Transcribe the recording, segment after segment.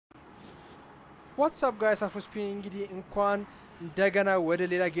What's up guys? አፎ ስፒን እንግዲህ እንኳን እንደገና ወደ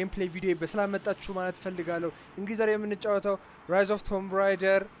ሌላ ጌም ፕሌይ ቪዲዮ በሰላም መጣችሁ ማለት ፈልጋለሁ። እንግዲህ ዛሬ የምንጫወተው Rise of Tomb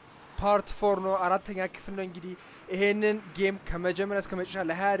Raider Part 4 ነው አራተኛ ክፍል ነው። እንግዲህ ይሄንን ጌም ከመጀመሪያ እስከ መጨረሻ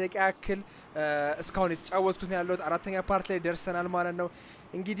ለ20 ደቂቃ ያክል እስካሁን የተጫወትኩት ነው ያለው አራተኛ ፓርት ላይ ደርሰናል ማለት ነው።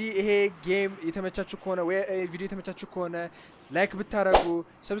 እንግዲህ ይሄ ጌም የተመቻችሁ ከሆነ ወይ ቪዲዮ የተመቻችሁ ከሆነ ላይክ ብታረጉ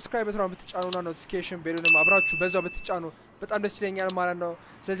ሰብስክራይብ በተራውን ብትጫኑና ኖቲፊኬሽን ቤሉንም አብራችሁ በዛው ብትጫኑ በጣም ደስ ይለኛል ማለት ነው።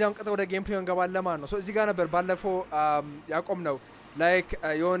 ስለዚህ አሁን ቀጥታ ወደ ጌም ፕሌይ እንገባለን ማለት ነው። ሶ እዚህ ጋር ነበር ባለፈው ያቆምነው ላይክ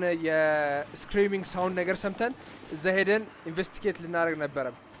የሆነ የስክሪሚንግ ሳውንድ ነገር ሰምተን እዛ ሄደን ኢንቨስቲጌት ልናደርግ ነበር።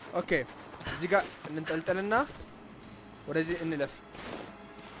 ኦኬ እዚህ ጋር እንንጠልጠልና ወደዚህ እንለፍ።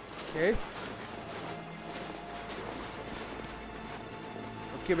 ኦኬ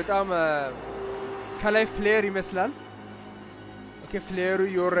ኦኬ በጣም ከላይ ፍሌር ይመስላል። ኦኬ ፍሌሩ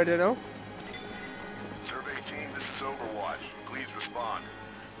እየወረደ ነው።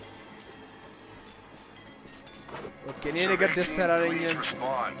 ኦኬ እኔ ነገር ደስ አላለኝም።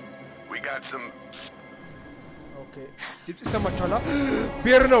 ኦኬ ድምጽ ሰማችኋላ?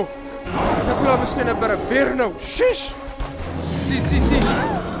 ቤር ነው ተኩላ መስሎ ነበር። ቤር ነው ሽሽ ሲ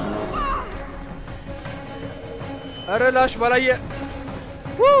አረላሽ ባላየ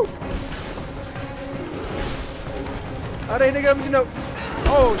አረ ይሄ ነገር ምንድነው?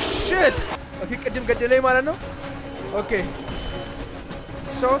 ኦ ሺት ኦኬ ቅድም ገደለኝ ማለት ነው። ኦኬ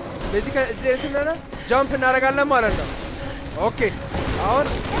ሶ ቤዚካ እዚህ እንትናና ጃምፕ እናደርጋለን ማለት ነው። ኦኬ አሁን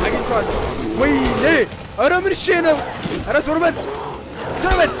አግኝቻለሁ። ወይኔ አረ ምን እሺ ነው? አረ ዞርበል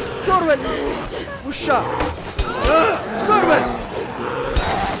ውሻ ዞርበል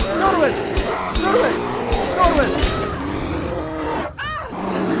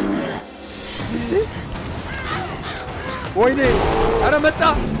ወይኔ አረ መጣ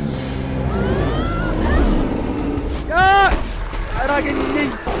አረ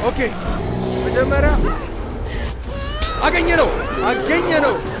አገኘኝ። ኦኬ መጀመሪያ አገኘ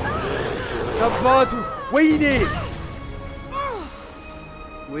ነው ከባቱ ወይኔ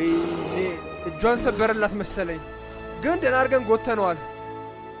እጇን ሰበረላት መሰለኝ። ግን ደህና አድርገን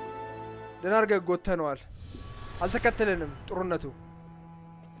ጎተነዋል። አልተከተለንም ጥሩነቱ።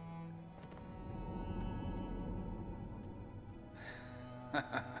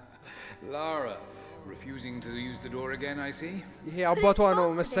 Lara, refusing to use the door again, I see. ይሄ አባቷ ነው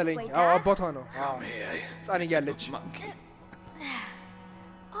መሰለኝ። አዎ አባቷ ነው። ጻን ያለች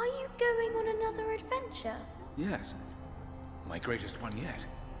Are you going on another adventure? Yes. My greatest one yet.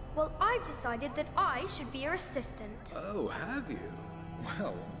 Well, I've decided that I should be your assistant. Oh, have you?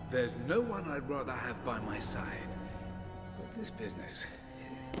 Well, there's no one I'd rather have by my side. But this business,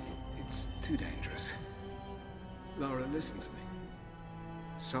 it's too dangerous. Lara, listen to me.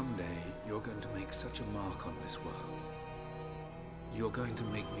 Someday, you're going to make such a mark on this world. You're going to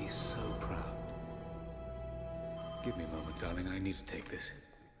make me so proud. Give me a moment, darling. I need to take this.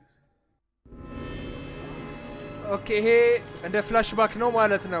 Okay, ይሄ እንደ ፍላሽባክ ነው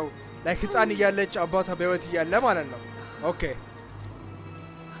ማለት ነው። ላይክ ህፃን እያለች አባቷ በህይወት እያለ ማለት ነው። ኦኬ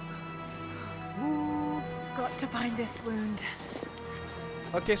got to bind this wound.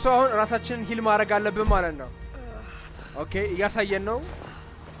 ኦኬ ሶ አሁን ራሳችንን ሂል ማድረግ አለብን ማለት ነው። ኦኬ እያሳየን ነው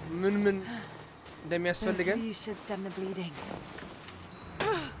ምን እንደሚያስፈልገን።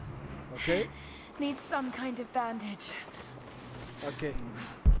 ኦኬ needs some kind of bandage. ኦኬ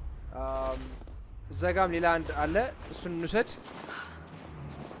ዘጋም ሌላ አንድ አለ እሱን እንውሰድ።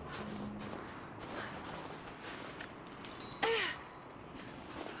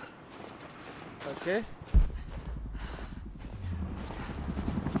 ኦኬ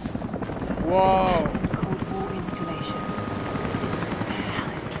ዋው Cold War installation. What the hell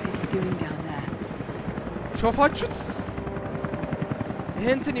is Trinity doing down there? ሾፋችሁት? ይሄ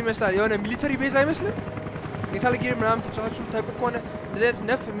እንትን ይመስላል የሆነ ሚሊተሪ ቤዝ አይመስልም? ሜታል ጊር ምናምን ተጫዋቾች ታውቁ ከሆነ እንደዚህ አይነት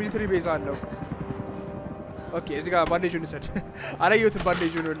ነፍ ሚሊተሪ ቤዝ አለው። ኦኬ እዚህ ጋር ባንዴጁን እንሰድ። አላየሁትም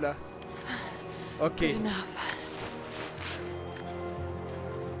ባንዴጁን ወላ። ኦኬ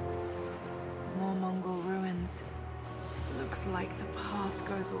More Mongol ruins. Looks like the path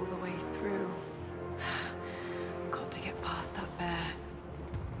goes all the way through. Got to get past that bear.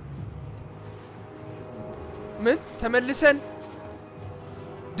 ምን ተመልሰን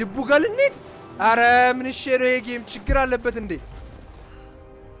ድቡ ጋር ልንሄድ? አረ ምን እሺ ነው ይሄ ጌም ችግር አለበት እንዴ?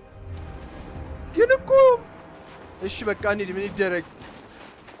 ግን እኮ እሺ በቃ እንሂድ ምን ይደረግ?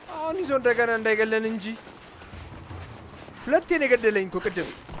 አሁን ይዞ እንደገና እንዳይገለን እንጂ ሁለቴ ነው የገደለኝ እኮ ቅድም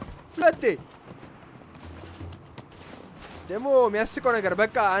ሁለቴ። ደግሞ የሚያስቀው ነገር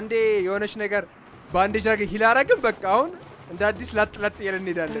በቃ አንዴ የሆነች ነገር ባንዴጅ አድርገህ ሂል አደረግን በቃ አሁን እንደ አዲስ ላጥ እያልን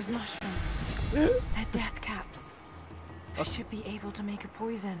እንሄዳለን። They're death caps. should be able to make a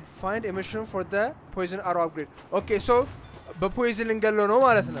poison. Find a mushroom for the poison arrow upgrade. Okay, so በፖይዝን ልንገለው ነው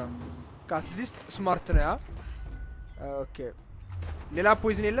ማለት ነው። at least smart ነው ያ። Okay. ሌላ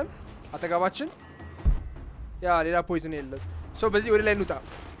ፖይዝን የለም አጠጋባችን? ያ ሌላ ፖይዝን የለም። so በዚህ ወደ ላይ እንውጣ።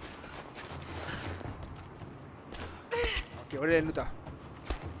 Okay, ወደ ላይ እንውጣ።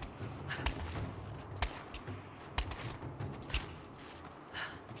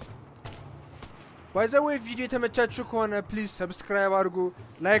 By the way, video የተመቻችሁ ከሆነ please subscribe አድርጉ፣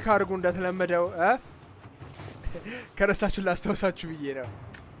 like አድርጉ እንደተለመደው ከረሳችሁ ላስታውሳችሁ ብዬ ነው።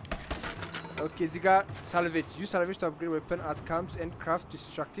 Okay, እዚህ ጋር salvage. Use salvage to upgrade weapon at camps and craft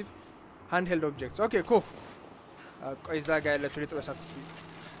destructive handheld objects. Okay, cool. ቆይ እዛ ጋር ያለችው ለጥበሳት እስቲ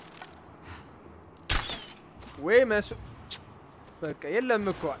ወይ መስ በቃ የለም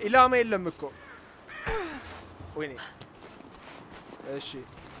እኮ ኢላማ የለም እኮ ወይኔ እሺ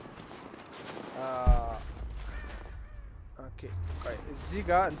ኦኬ ቆይ እዚህ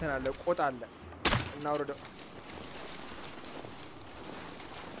ጋር እንትን አለ ቆጣ አለ እናውረደው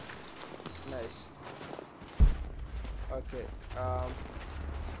ናይስ ኦኬ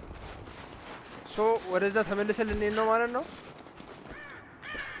ሶ ወደዛ ተመልሰን ልንሄድ ነው ማለት ነው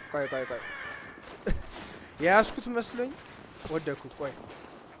ቆይ ያስኩት መስሎኝ ወደኩ ቆይ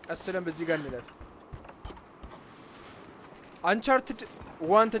ቀስለን በዚህ ጋር እንለፍ አንቻርትድ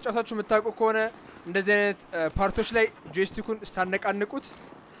ዋን ተጫውታችሁ የምታውቁ ከሆነ እንደዚህ አይነት ፓርቶች ላይ ጆይስቲኩን ስታነቃንቁት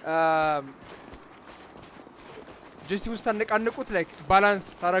ላይክ ባላንስ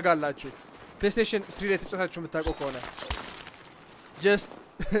ታረጋላችሁ ፕሌይስቴሽን 3 ላይ ተጫውታችሁ የምታውቁ ከሆነ ጀስት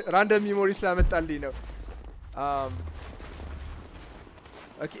ራንደም ሜሞሪ ስላመጣልኝ ነው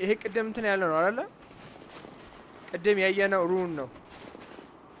ኦኬ ይሄ ቅድም እንትን ያለ ነው አይደለ ቅድም ያየነው ሩን ነው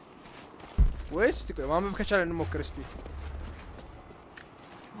ወይስ ትቆይ ማንበብ ከቻለ እንሞክር እስቲ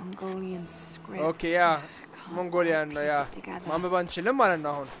Mongolian script. Okay, yeah. Mongolian, yeah. ማንበብ አንችልም ማለት ነው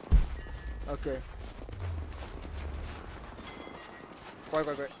አሁን ኦኬ ቆይ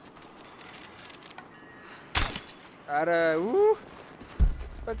አረ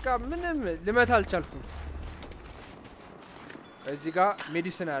በቃ ምንም ልመታ አልቻልኩም እዚህ ጋር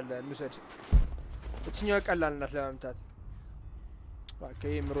ሜዲሲን አለ እንውሰድ እቺኛው ቀላል ናት ለማምታት ባከ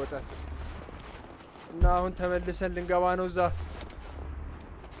ይምሮጣ እና አሁን ተመልሰን ልንገባ ነው እዛ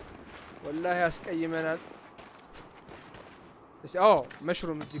والله ያስቀይመናል እሺ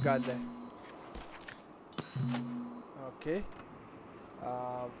መሽሩም እዚህ ጋር አለ ኦኬ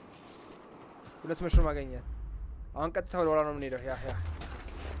ሁለት መሽሩም አገኘን አሁን ቀጥታ ወደ ኋላ ነው የምንሄደው ያ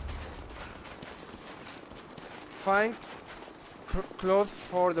find cloth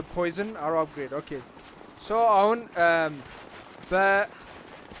for the poison arrow upgrade okay so አሁን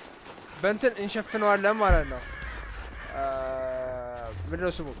በእንትን እንሸፍነዋለን ማለት ነው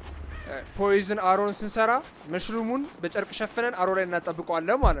ምንድነው ስሙ poison arrow ስንሰራ መሽሩሙን በጨርቅ ሸፍነን አሮ ላይ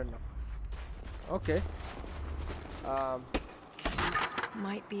እናጣብቀዋለን ማለት ነው okay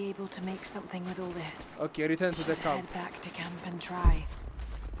might be able to make something with all this okay return to the camp head back to camp and try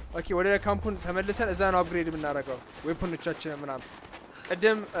okay ወደ ካምፑን ተመልሰን እዛ ነው አፕግሬድ የምናደርገው ዌፖኖቻችን ምናምን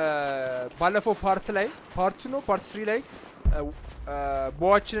ቀደም ባለፈው ፓርት 3 ላይ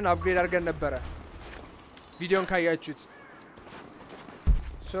ቦዋችንን አፕግሬድ አድርገን ነበር ቪዲዮን ካያችሁት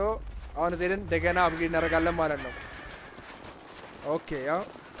so አሁን ዘለን እንደገና አፕግሬድ እናደርጋለን ማለት ነው ኦኬ ያው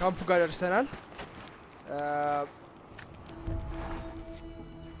ካምፑ ጋር ደርሰናል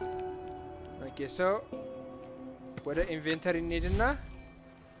ኦኬ so ወደ ኢንቨንተሪ እንሄድና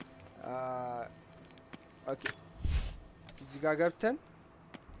ኦኬ እዚህ ጋር ገብተን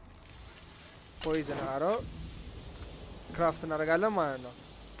poison arrow ክራፍት እናደርጋለን ማለት ነው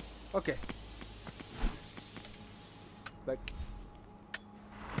ኦኬ በቃ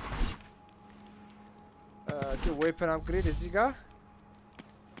okay weapon upgrade እዚህ ጋር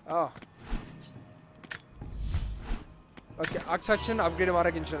okay አክሳችን አፕግሬድ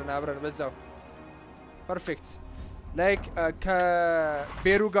ማድረግ እንችላለን አብረን በዛው ፐርፌክት ላይክ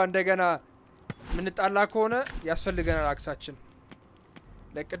ከቤሩ ጋር እንደገና ምን ጣላ ከሆነ ያስፈልገናል አክሳችን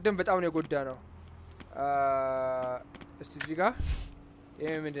ለቅድም በጣም ነው የጎዳ ነው እስቲ እዚህ ጋር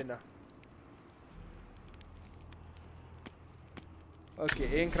ይሄ ምንድነው ኦኬ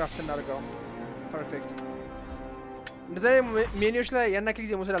ይሄን ክራፍት እናደርጋው ፐርፌክት እንደዛ ሜኒዎች ላይ ያናከ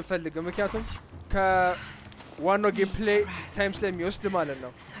ጊዜ መውሰድ አልፈልግም ምክንያቱም ከዋናው ጌም ፕሌይ ታይም ስለሚወስድ ማለት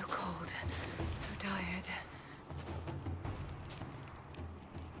ነው so cold so tired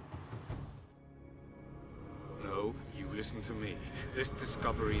No, you listen to me. This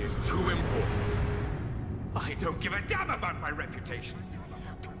discovery is too important. I don't give a damn about my reputation.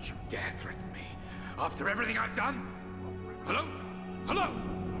 Don't you dare threaten me. After everything I've done? Hello?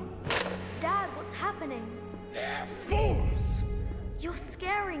 Dad, what's happening? They're fools! You're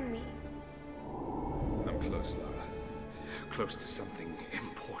scaring me. I'm close, Lara. Close to something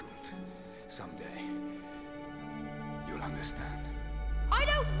important. Someday, you'll understand. I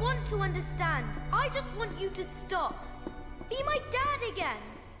don't want to understand. I just want you to stop. Be my dad again.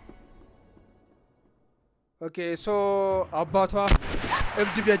 Okay, so አባቷ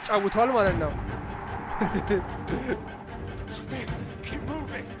እብድ ቢያጫውቷል ማለት ነው። Keep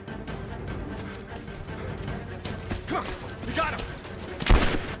moving. Come on, we got him.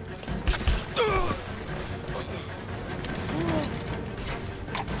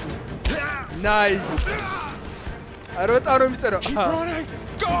 Nice. አሮጣው ነው የሚሰራው። Keep running.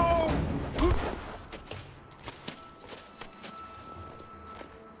 Go.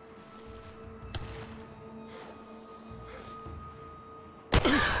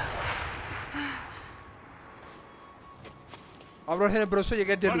 አብረን የነበረው ሰው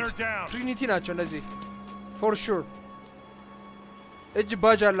የገደሉት ትሪኒቲ ናቸው እነዚህ for sure እጅ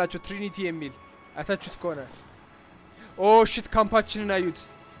ባጅ አላቸው ትሪኒቲ የሚል አይታችሁት ከሆነ ኦ ሽት ካምፓችንን አዩት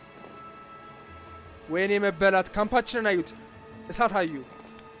ወይኔ መበላት ካምፓችንን አዩት እሳት አዩ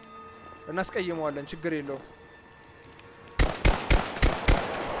እናስቀይመዋለን ችግር የለውም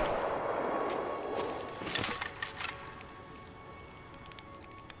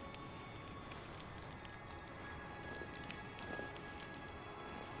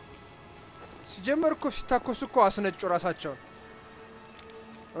ሲጀመር እኮ ሲታኮሱ እኮ አስነጩ ራሳቸውን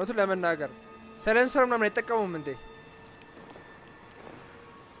እውነቱን ለመናገር ሰለንሰር ምናምን አይጠቀሙም እንዴ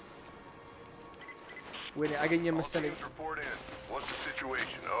ወይኔ አገኘ መሰለኝ What's the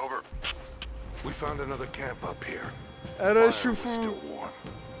situation? Over. We found another camp up here. ኧረ Fire was ሹፉ still warm.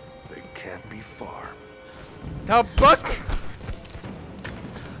 They can't be far. ታባክ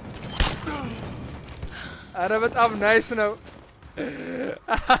ኧረ በጣም ናይስ ነው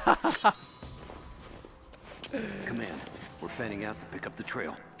Command, we're fanning out to pick up the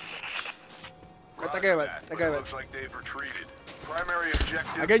trail. Roger that, but it looks like they've retreated. Primary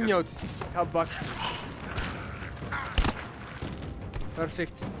objective አገኘሁት ታባክ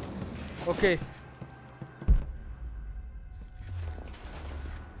ፐርፌክት ኦኬ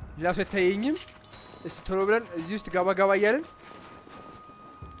ሌላ ሰው አይታየኝም እስቲ ቶሎ ብለን እዚህ ውስጥ ገባ ገባ እያልን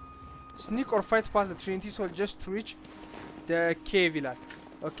sneak or fight past the Trinity soldiers to reach the cave ይላል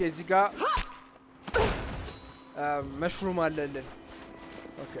ኦኬ እዚህ ጋር መሽሩም አለልን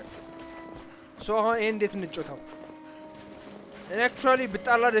ኦኬ ሶ አሁን ይሄን እንዴት እንጫወታው እኔ አክቹአሊ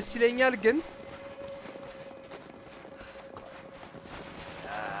ብጣላ ደስ ይለኛል ግን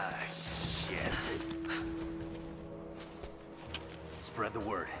Spread the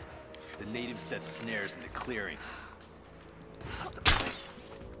word. The natives set snares in the clearing.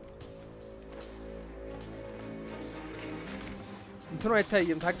 እንትኑ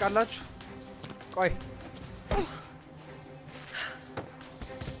አይታየም ታውቃላችሁ ቆይ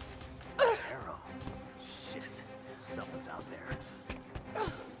Arrow. Shit. Someone's out there.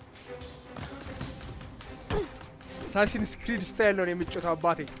 Assassin's Creed style ነው የሚጫወተው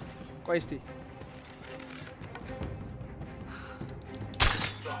አባቴ ቆይ እስቲ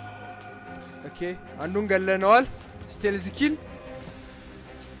ኦኬ አንዱን ገለነዋል ስቴልዝ ኪል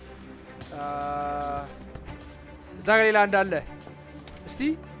እዛ ጋር ሌላ እንዳለ እስቲ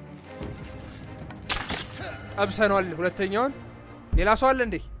አብሰናል ሁለተኛውን ሌላ ሰው አለ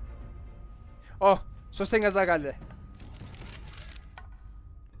እንዴ ኦ ሶስተኛ እዛ ጋር አለ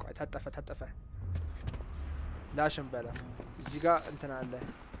ቆይ ታጠፈ ላሽን በላ እዚህ ጋር እንትና አለ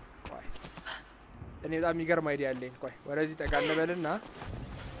ቆይ እኔ በጣም የሚገርም አይዲያ አለኝ ቆይ ወደዚህ ጠጋለ በልና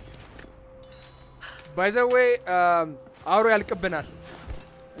by the way አውሮ ያልቅብናል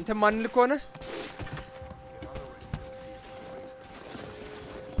እንትን ማን ልኮነ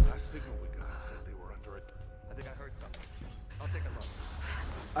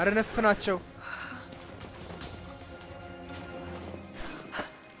አረነፍናቸው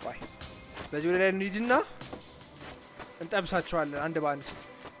ቆይ በዚህ ወደ ላይ እንሂድና እንጠብሳቸዋለን አንድ ባንድ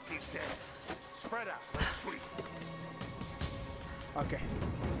Spread out. Let's sweep. Okay.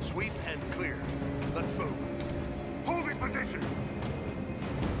 Sweep and clear. Let's move. Holding position.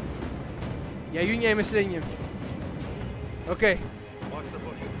 ያዩኝ አይመስለኝም Okay. Watch the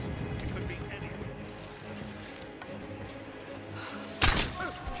bushes. It could be anyone.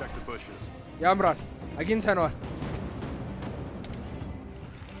 Check the bushes. ያምራል አግኝተነዋል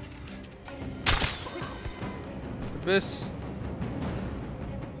በስ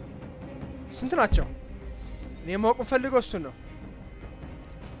ስንት ናቸው እኔ ማወቅ ፈልገው እሱ ነው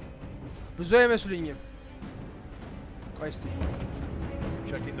ብዙ አይመስሉኝም ቆይ እስቲ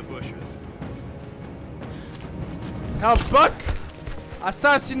Checking the bushes. ታባክ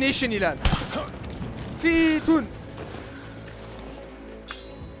assassination ይላል ፊቱን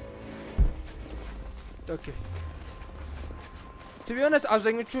ኦኬ to be honest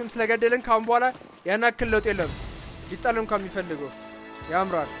አብዛኞቹን ስለገደልን ካሁን በኋላ ያን አክል ለውጥ የለም ሊጣልን ከሚፈልገው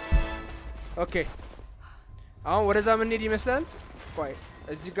ያምራል ኦኬ አሁን ወደዛ ምን ሄድ ይመስላል ቆይ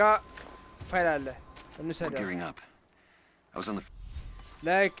እዚህ ጋር ፋይል አለ እንሰደው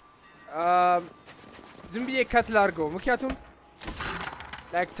like ዝም ብዬ ከትል አድርገው ምክንያቱም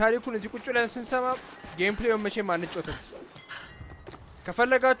like ታሪኩን እዚህ ቁጭ ብለን ስንሰማ ጌም ፕሌይውን መቼም አንጮትም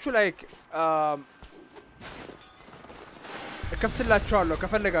ከፈለጋችሁ like ከፍትላችኋለሁ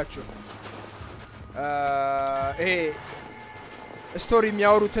ከፈለጋችሁ ይሄ ስቶሪ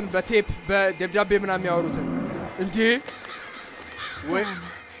የሚያወሩትን በቴፕ በደብዳቤ ምናምን የሚያወሩትን እንዴ ወይ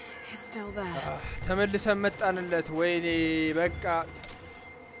ተመልሰን መጣንለት ወይኔ በቃ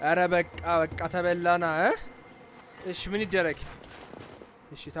አረ በቃ ተበላና እሺ ምን ይደረግ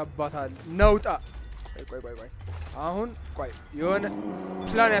እሺ ታባታል ነውጣ ቆይ አሁን ቆይ የሆነ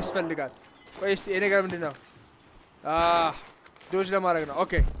ፕላን ያስፈልጋል ቆይ እስቲ ይሄ ነገር ምንድነው ዶጅ ለማድረግ ነው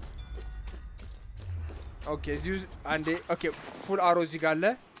ኦኬ እዚሁ አንዴ ኦኬ ፉል አሮ እዚህ ጋር አለ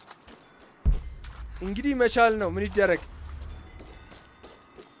እንግዲህ መቻል ነው ምን ይደረግ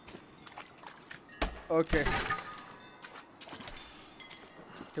ኦኬ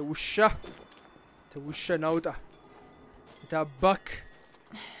ተውሻ ናውጣ ታባክ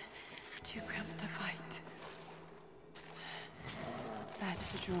too cramped to fight better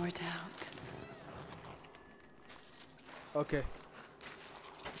to draw it out okay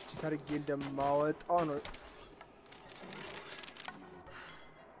ታርጌ እንደማወጣው ነው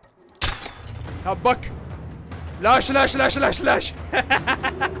ታባክ ላሽ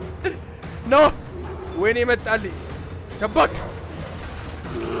ኖ ወይኔ መጣልኝ ታባክ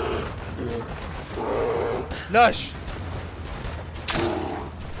ላሽ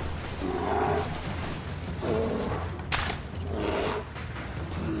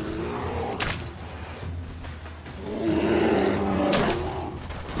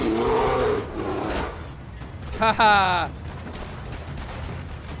haha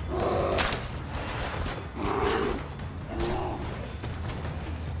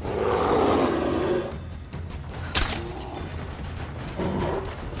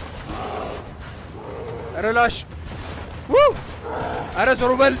relax አረ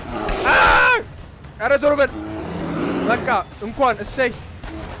ዞሩበል በቃ እንኳን እሰይ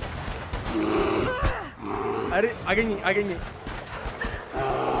አረ አገኘ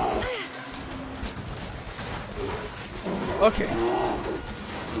Okay.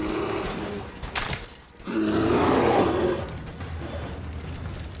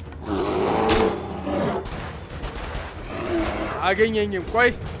 አገኘኝም ቆይ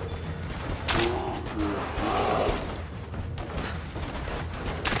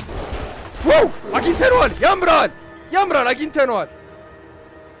ዋው አግኝተነዋል ያምራል አግኝተነዋል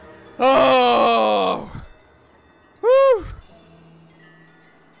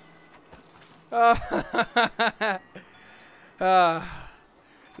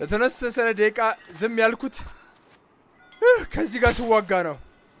ለተነሰሰነ ደቂቃ ዝም ያልኩት ከዚህ ጋር ስዋጋ ነው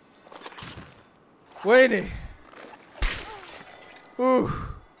ወይኔ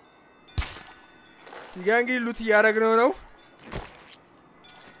ይጋንጊ ሉት ያረግነው ነው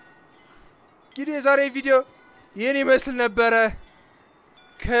እንግዲህ የዛሬ ቪዲዮ ይሄን ይመስል ነበረ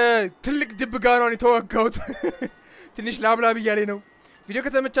ከትልቅ ድብ ጋር ነው የተዋጋሁት ትንሽ ላብላብ እያለኝ ነው ቪዲዮ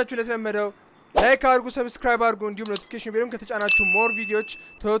ከተመቻችሁ ለተለመደው ላይክ አድርጉ ሰብስክራይብ አድርጉ እንዲሁም ኖቲፊኬሽን ቤሉን ከተጫናችሁ ሞር ቪዲዮዎች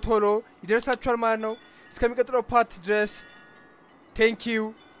ቶሎ ይደርሳችኋል ማለት ነው እስከሚቀጥለው ፓርት ድረስ ቴንክ ዩ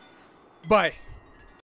ባይ